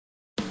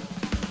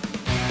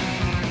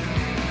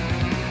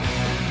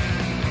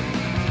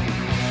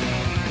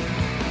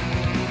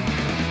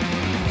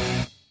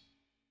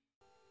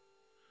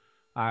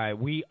All right,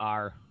 we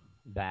are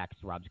back.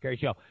 It's the Rob Zicari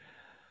Show.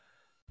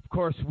 Of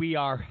course, we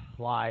are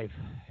live,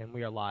 and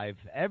we are live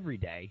every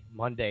day,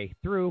 Monday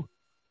through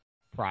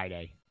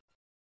Friday,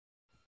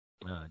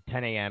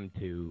 10 a.m.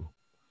 to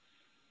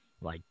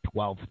like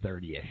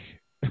 12:30ish.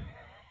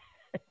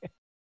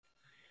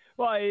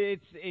 Well,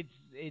 it's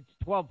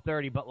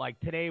 12:30, but like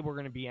today we're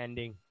going to be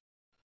ending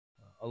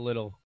a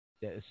little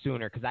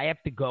sooner because I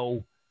have to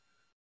go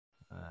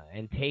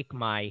and take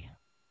my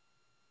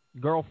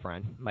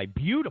girlfriend, my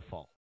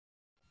beautiful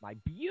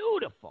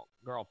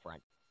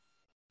girlfriend,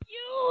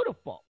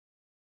 beautiful,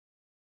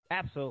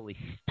 absolutely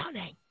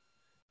stunning,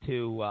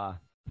 to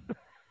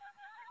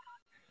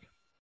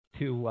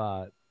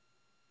the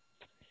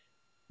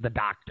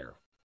doctor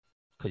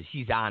because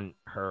she's on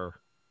her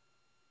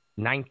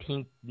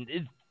 19th.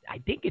 I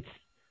think it's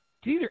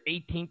either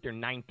 18th or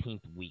 19th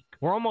week.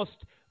 We're almost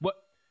what?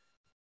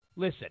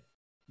 Listen,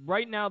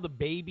 right now the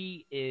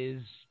baby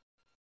is.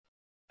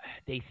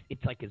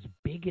 It's like as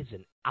big as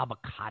an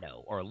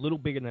avocado or a little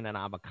bigger than an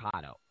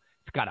avocado.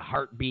 It's got a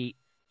heartbeat.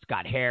 It's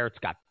got hair. It's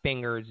got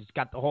fingers. It's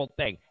got the whole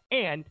thing.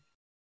 And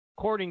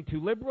according to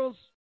liberals,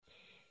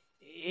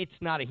 it's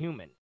not a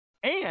human.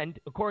 And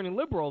according to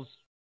liberals,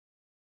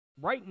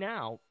 right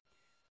now,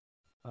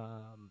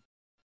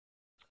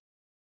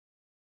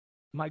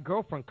 my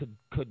girlfriend could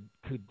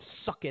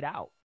suck it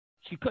out.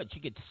 She could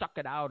suck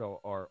it out,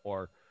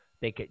 or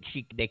they could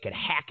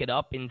hack it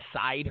up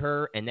inside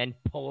her and then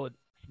pull it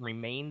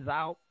remains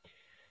out,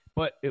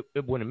 but it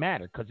wouldn't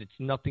matter because it's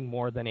nothing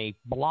more than a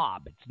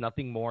blob. It's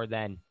nothing more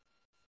than,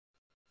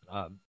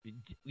 a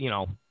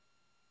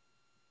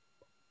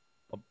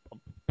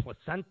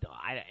placenta.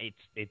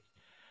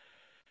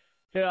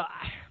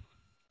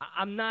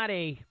 I'm not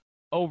a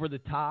over the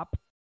top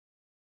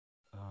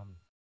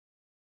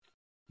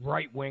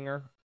right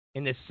winger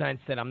in the sense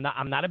that I'm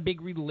not a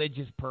big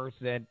religious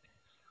person.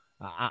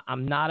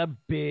 I'm not a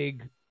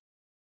big,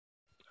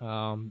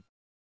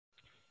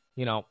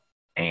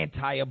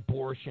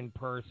 anti-abortion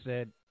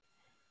person.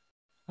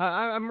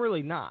 I'm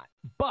really not.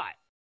 But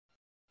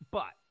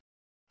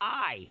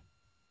I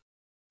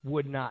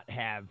would not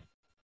have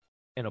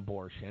an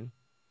abortion.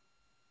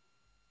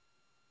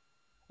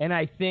 And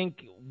I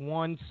think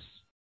once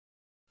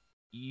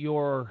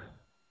you're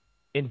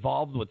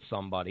involved with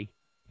somebody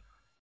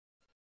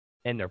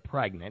and they're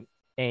pregnant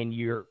and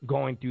you're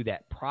going through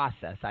that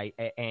process,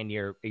 and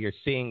you're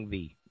seeing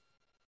the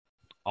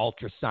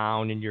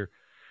ultrasound and you're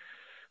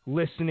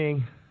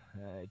listening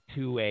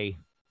to a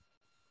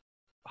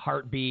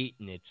heartbeat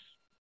and it's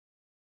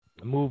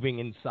moving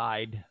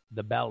inside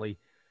the belly,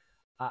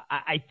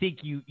 I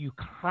think you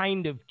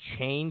kind of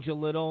change a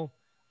little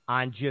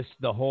on just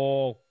the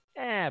whole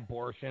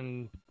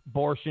abortion,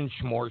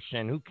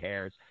 schmortion, who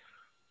cares?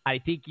 I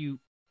think you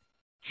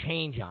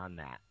change on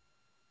that.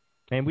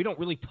 And we don't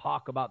really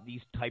talk about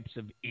these types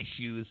of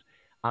issues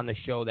on the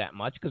show that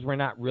much because we're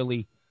not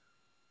really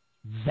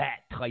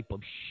that type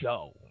of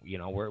show.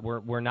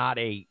 We're not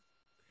a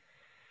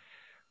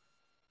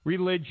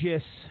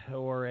religious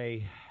or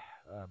a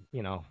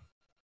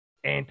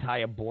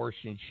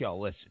anti-abortion show.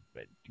 Listen,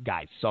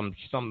 guys, some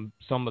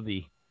of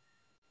the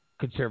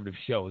conservative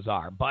shows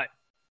are, but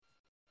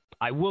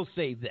I will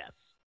say this.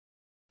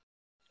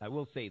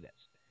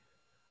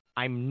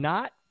 I'm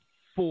not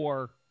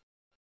for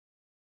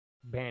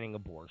banning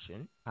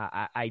abortion.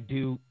 I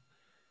do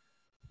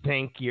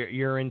think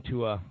you're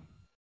into a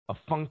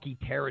funky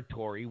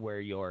territory where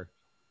you're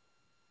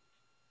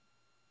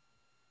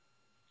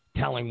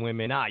telling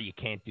women, you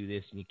can't do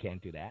this and you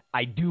can't do that.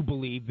 I do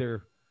believe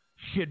there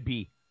should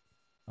be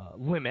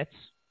limits.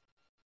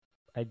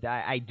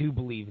 I do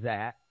believe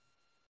that.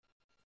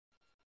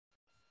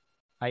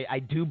 I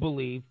do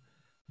believe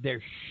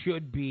there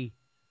should be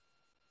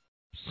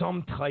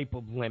some type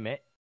of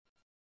limit.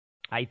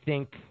 I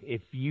think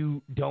if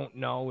you don't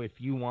know if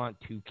you want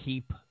to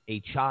keep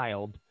a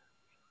child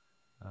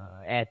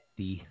at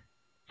the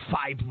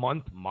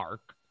 5-month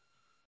mark,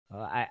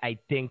 I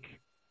think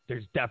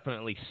there's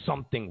definitely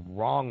something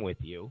wrong with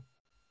you.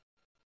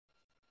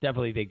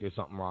 Definitely think there's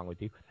something wrong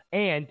with you.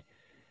 And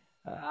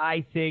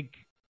I think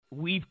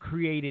we've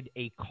created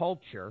a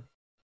culture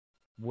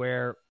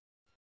where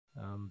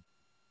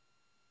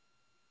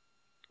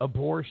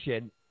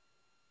abortion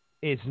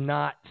is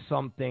not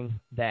something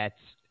that's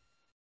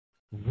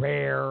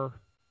rare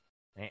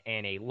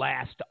and a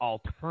last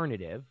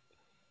alternative.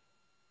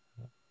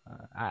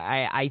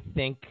 I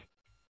think,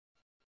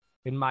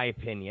 in my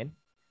opinion,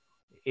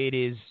 it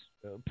is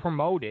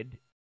promoted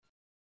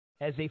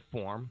as a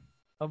form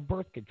of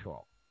birth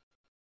control.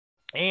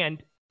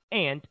 And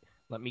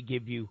let me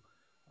give you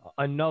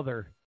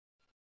another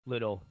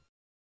little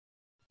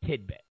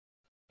tidbit.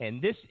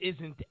 And this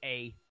isn't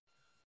a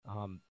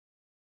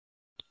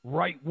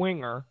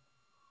right-winger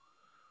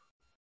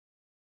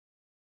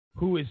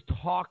who is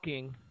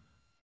talking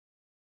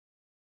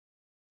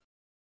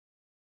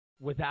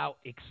without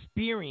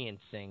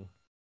experiencing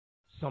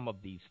some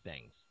of these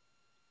things.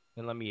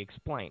 And let me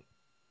explain.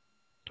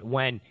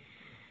 When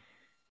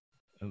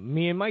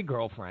me and my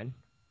girlfriend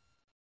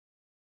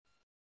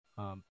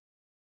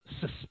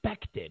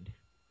suspected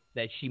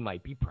that she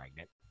might be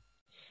pregnant.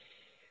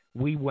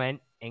 We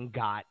went and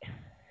got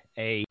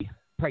a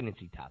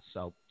pregnancy test.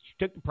 So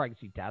she took the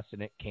pregnancy test,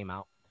 and it came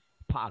out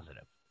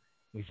positive.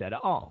 We said,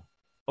 oh,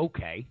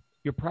 okay,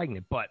 you're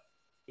pregnant, but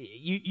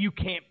you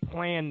can't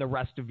plan the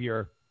rest of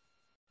your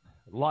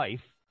life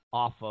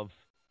off of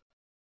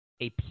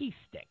a pee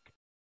stick.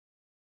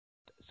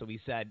 So we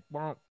said,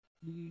 well,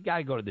 you got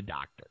to go to the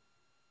doctor.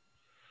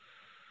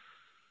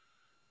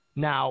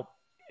 Now,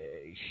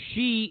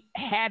 she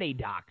had a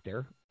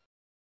doctor,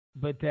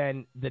 but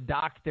then the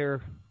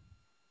doctor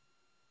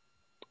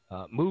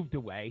moved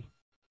away.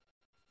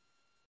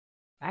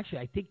 Actually,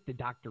 I think the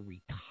doctor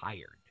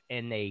retired,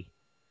 and they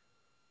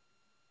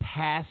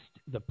passed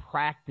the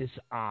practice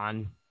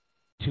on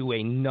to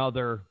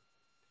another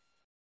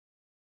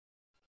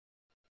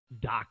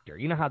doctor.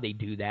 You know how they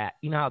do that?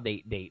 You know how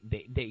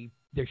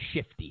they're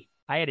shifty.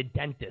 I had a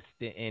dentist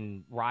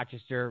in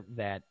Rochester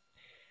that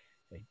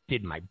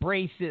did my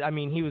braces. I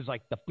mean, he was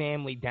like the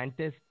family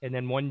dentist. And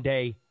then one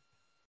day,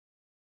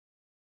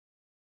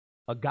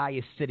 a guy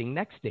is sitting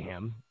next to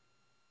him,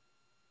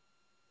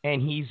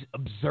 and he's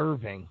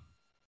observing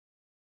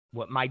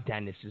what my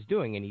dentist is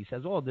doing. And he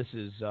says, oh, this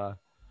is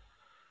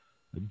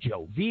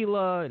Joe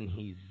Vila, and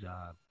he's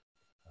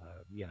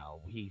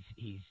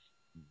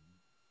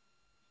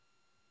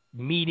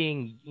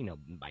meeting,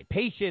 my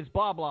patients,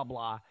 blah, blah,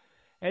 blah.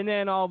 And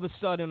then all of a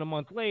sudden, a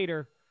month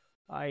later,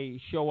 I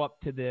show up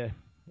to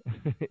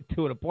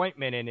to an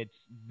appointment, and it's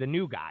the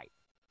new guy.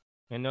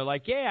 And they're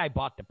like, yeah, I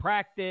bought the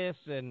practice.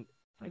 And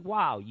it's like,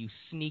 wow, you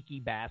sneaky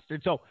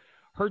bastard. So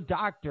her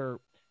doctor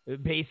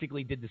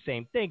basically did the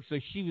same thing. So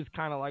she was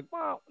kind of like,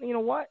 well, you know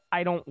what?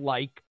 I don't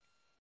like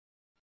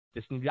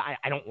this.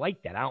 I don't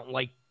like that. I don't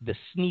like the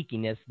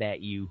sneakiness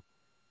that you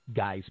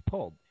guys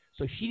pulled.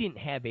 So she didn't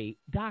have a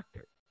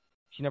doctor.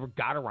 She never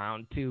got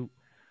around to,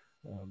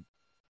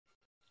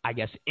 I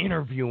guess,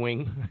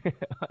 interviewing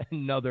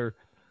another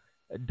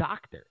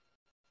doctor.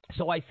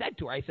 So I said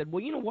to her, I said,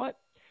 well, you know what?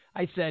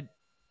 I said,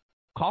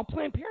 call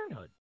Planned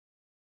Parenthood.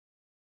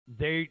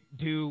 They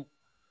do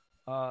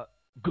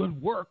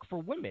good work for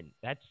women.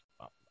 That's,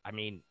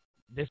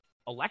 this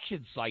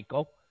election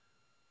cycle,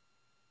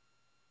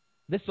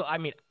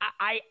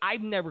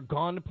 I've never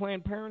gone to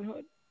Planned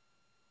Parenthood.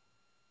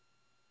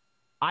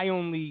 I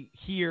only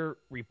hear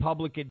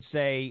Republicans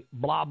say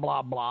blah,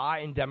 blah, blah,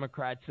 and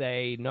Democrats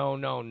say no,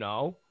 no,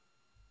 no.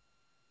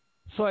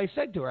 So I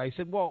said to her, I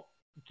said, well,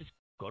 just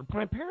go to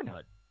Planned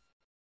Parenthood.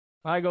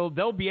 I go,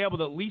 they'll be able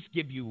to at least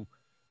give you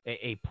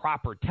a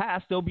proper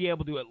test. They'll be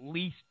able to at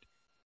least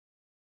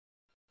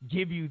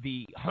give you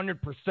the 100%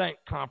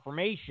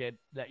 confirmation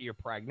that you're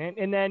pregnant.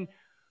 And then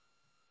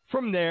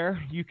from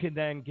there, you can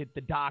then get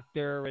the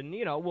doctor, and,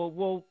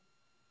 we'll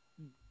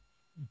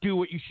do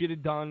what you should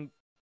have done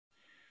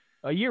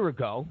a year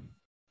ago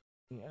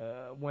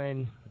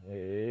when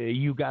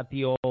you got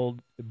the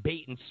old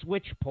bait and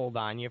switch pulled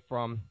on you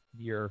from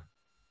your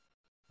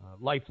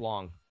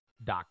lifelong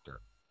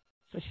doctor.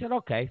 So she said,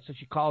 okay. So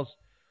she calls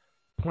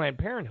Planned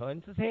Parenthood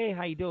and says, hey,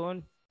 how you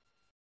doing?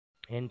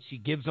 And she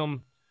gives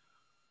them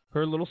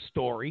her little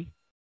story.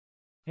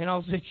 And all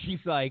of a sudden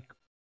she's like,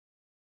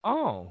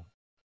 oh,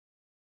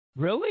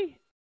 really?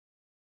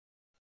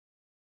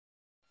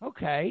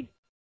 Okay.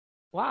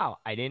 Wow,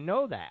 I didn't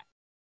know that.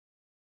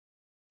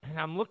 And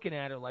I'm looking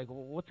at her like,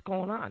 well, what's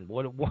going on?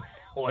 What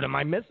am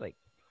I missing?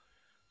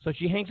 So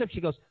she hangs up.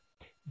 She goes,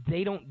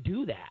 they don't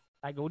do that.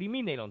 I go, what do you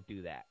mean they don't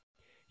do that?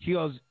 She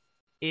goes,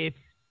 if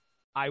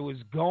I was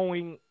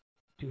going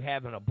to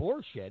have an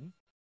abortion,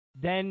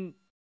 then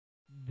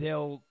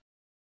they'll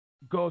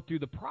go through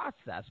the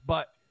process.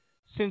 But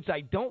since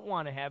I don't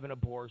want to have an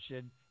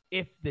abortion,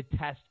 if the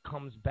test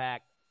comes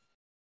back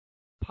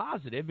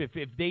positive, if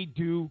they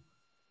do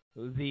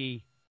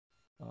the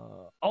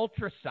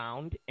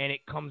ultrasound and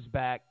it comes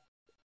back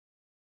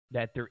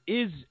that there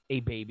is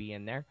a baby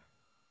in there,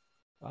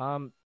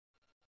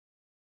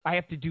 I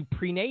have to do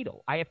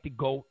prenatal. I have to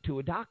go to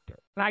a doctor.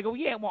 And I go,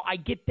 yeah, well, I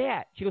get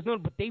that. She goes, no,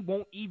 but they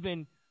won't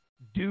even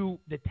do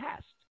the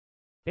test.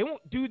 They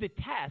won't do the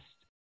test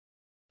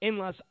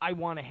unless I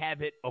want to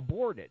have it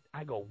aborted.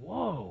 I go,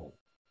 whoa.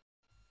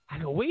 I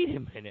go, wait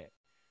a minute.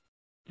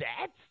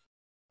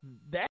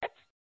 That's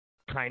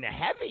kind of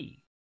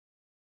heavy.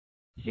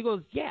 She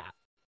goes, yeah.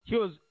 She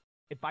goes,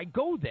 if I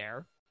go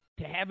there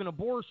to have an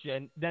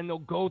abortion, then they'll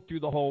go through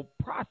the whole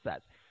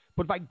process.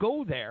 But if I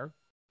go there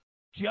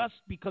just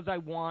because I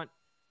want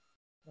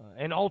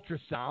an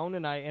ultrasound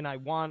and I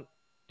want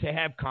to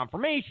have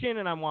confirmation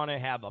and I want to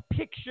have a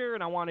picture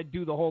and I want to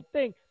do the whole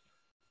thing,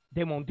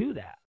 they won't do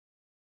that.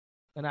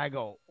 And I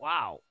go,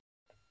 wow.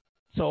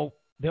 So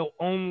they'll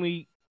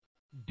only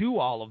do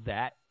all of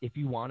that if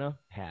you want to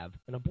have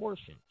an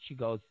abortion. She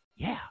goes,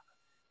 yeah.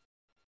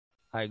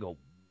 I go,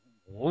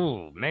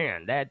 whoa,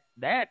 man, that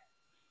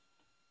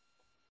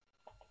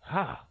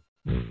I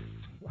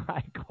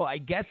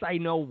guess I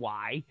know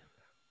why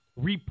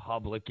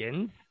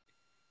Republicans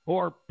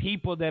or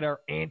people that are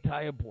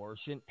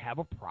anti-abortion have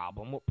a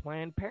problem with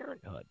Planned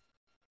Parenthood.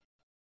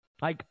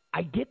 I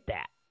get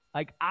that.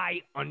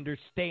 I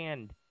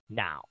understand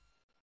now.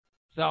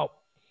 So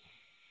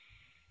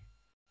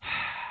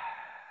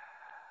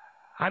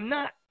I'm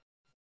not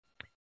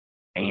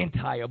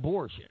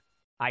anti-abortion.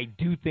 I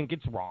do think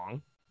it's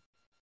wrong.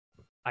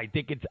 I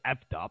think it's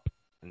effed up,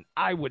 and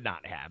I would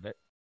not have it.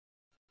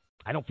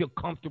 I don't feel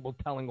comfortable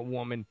telling a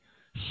woman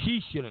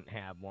she shouldn't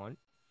have one.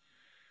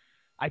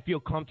 I feel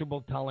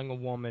comfortable telling a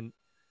woman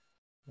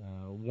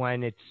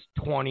when it's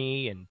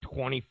 20 and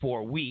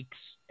 24 weeks,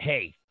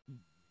 hey,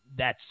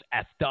 that's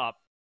effed up.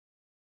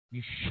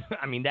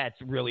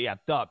 That's really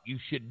effed up. You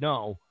should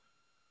know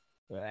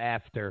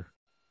after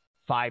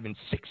 5 and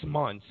 6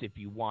 months if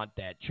you want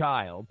that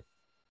child,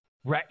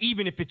 right?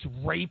 Even if it's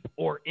rape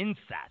or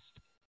incest,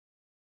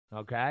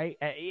 okay?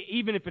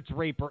 Even if it's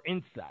rape or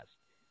incest,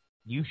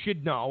 you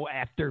should know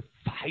after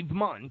 5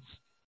 months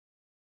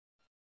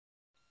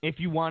if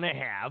you want to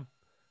have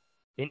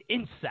an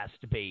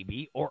incest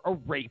baby or a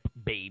rape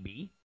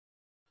baby.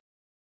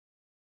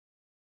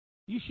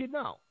 You should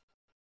know.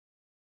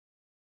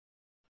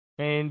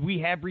 And we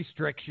have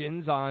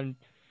restrictions on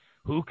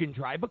who can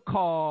drive a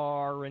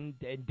car and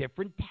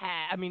different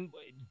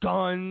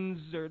guns.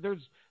 Or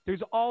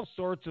there's all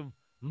sorts of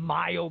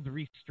mild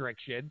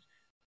restrictions.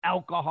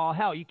 Alcohol,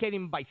 hell, you can't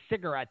even buy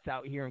cigarettes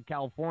out here in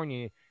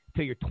California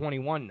until you're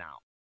 21 now.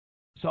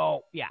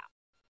 So, yeah.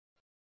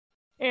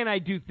 And I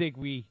do think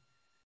we,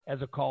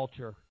 as a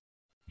culture,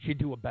 should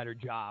do a better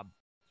job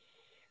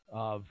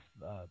of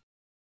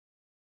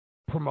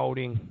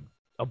promoting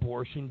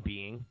abortion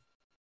being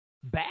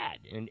bad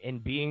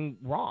and being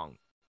wrong.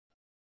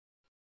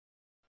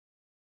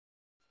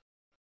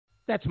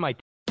 That's my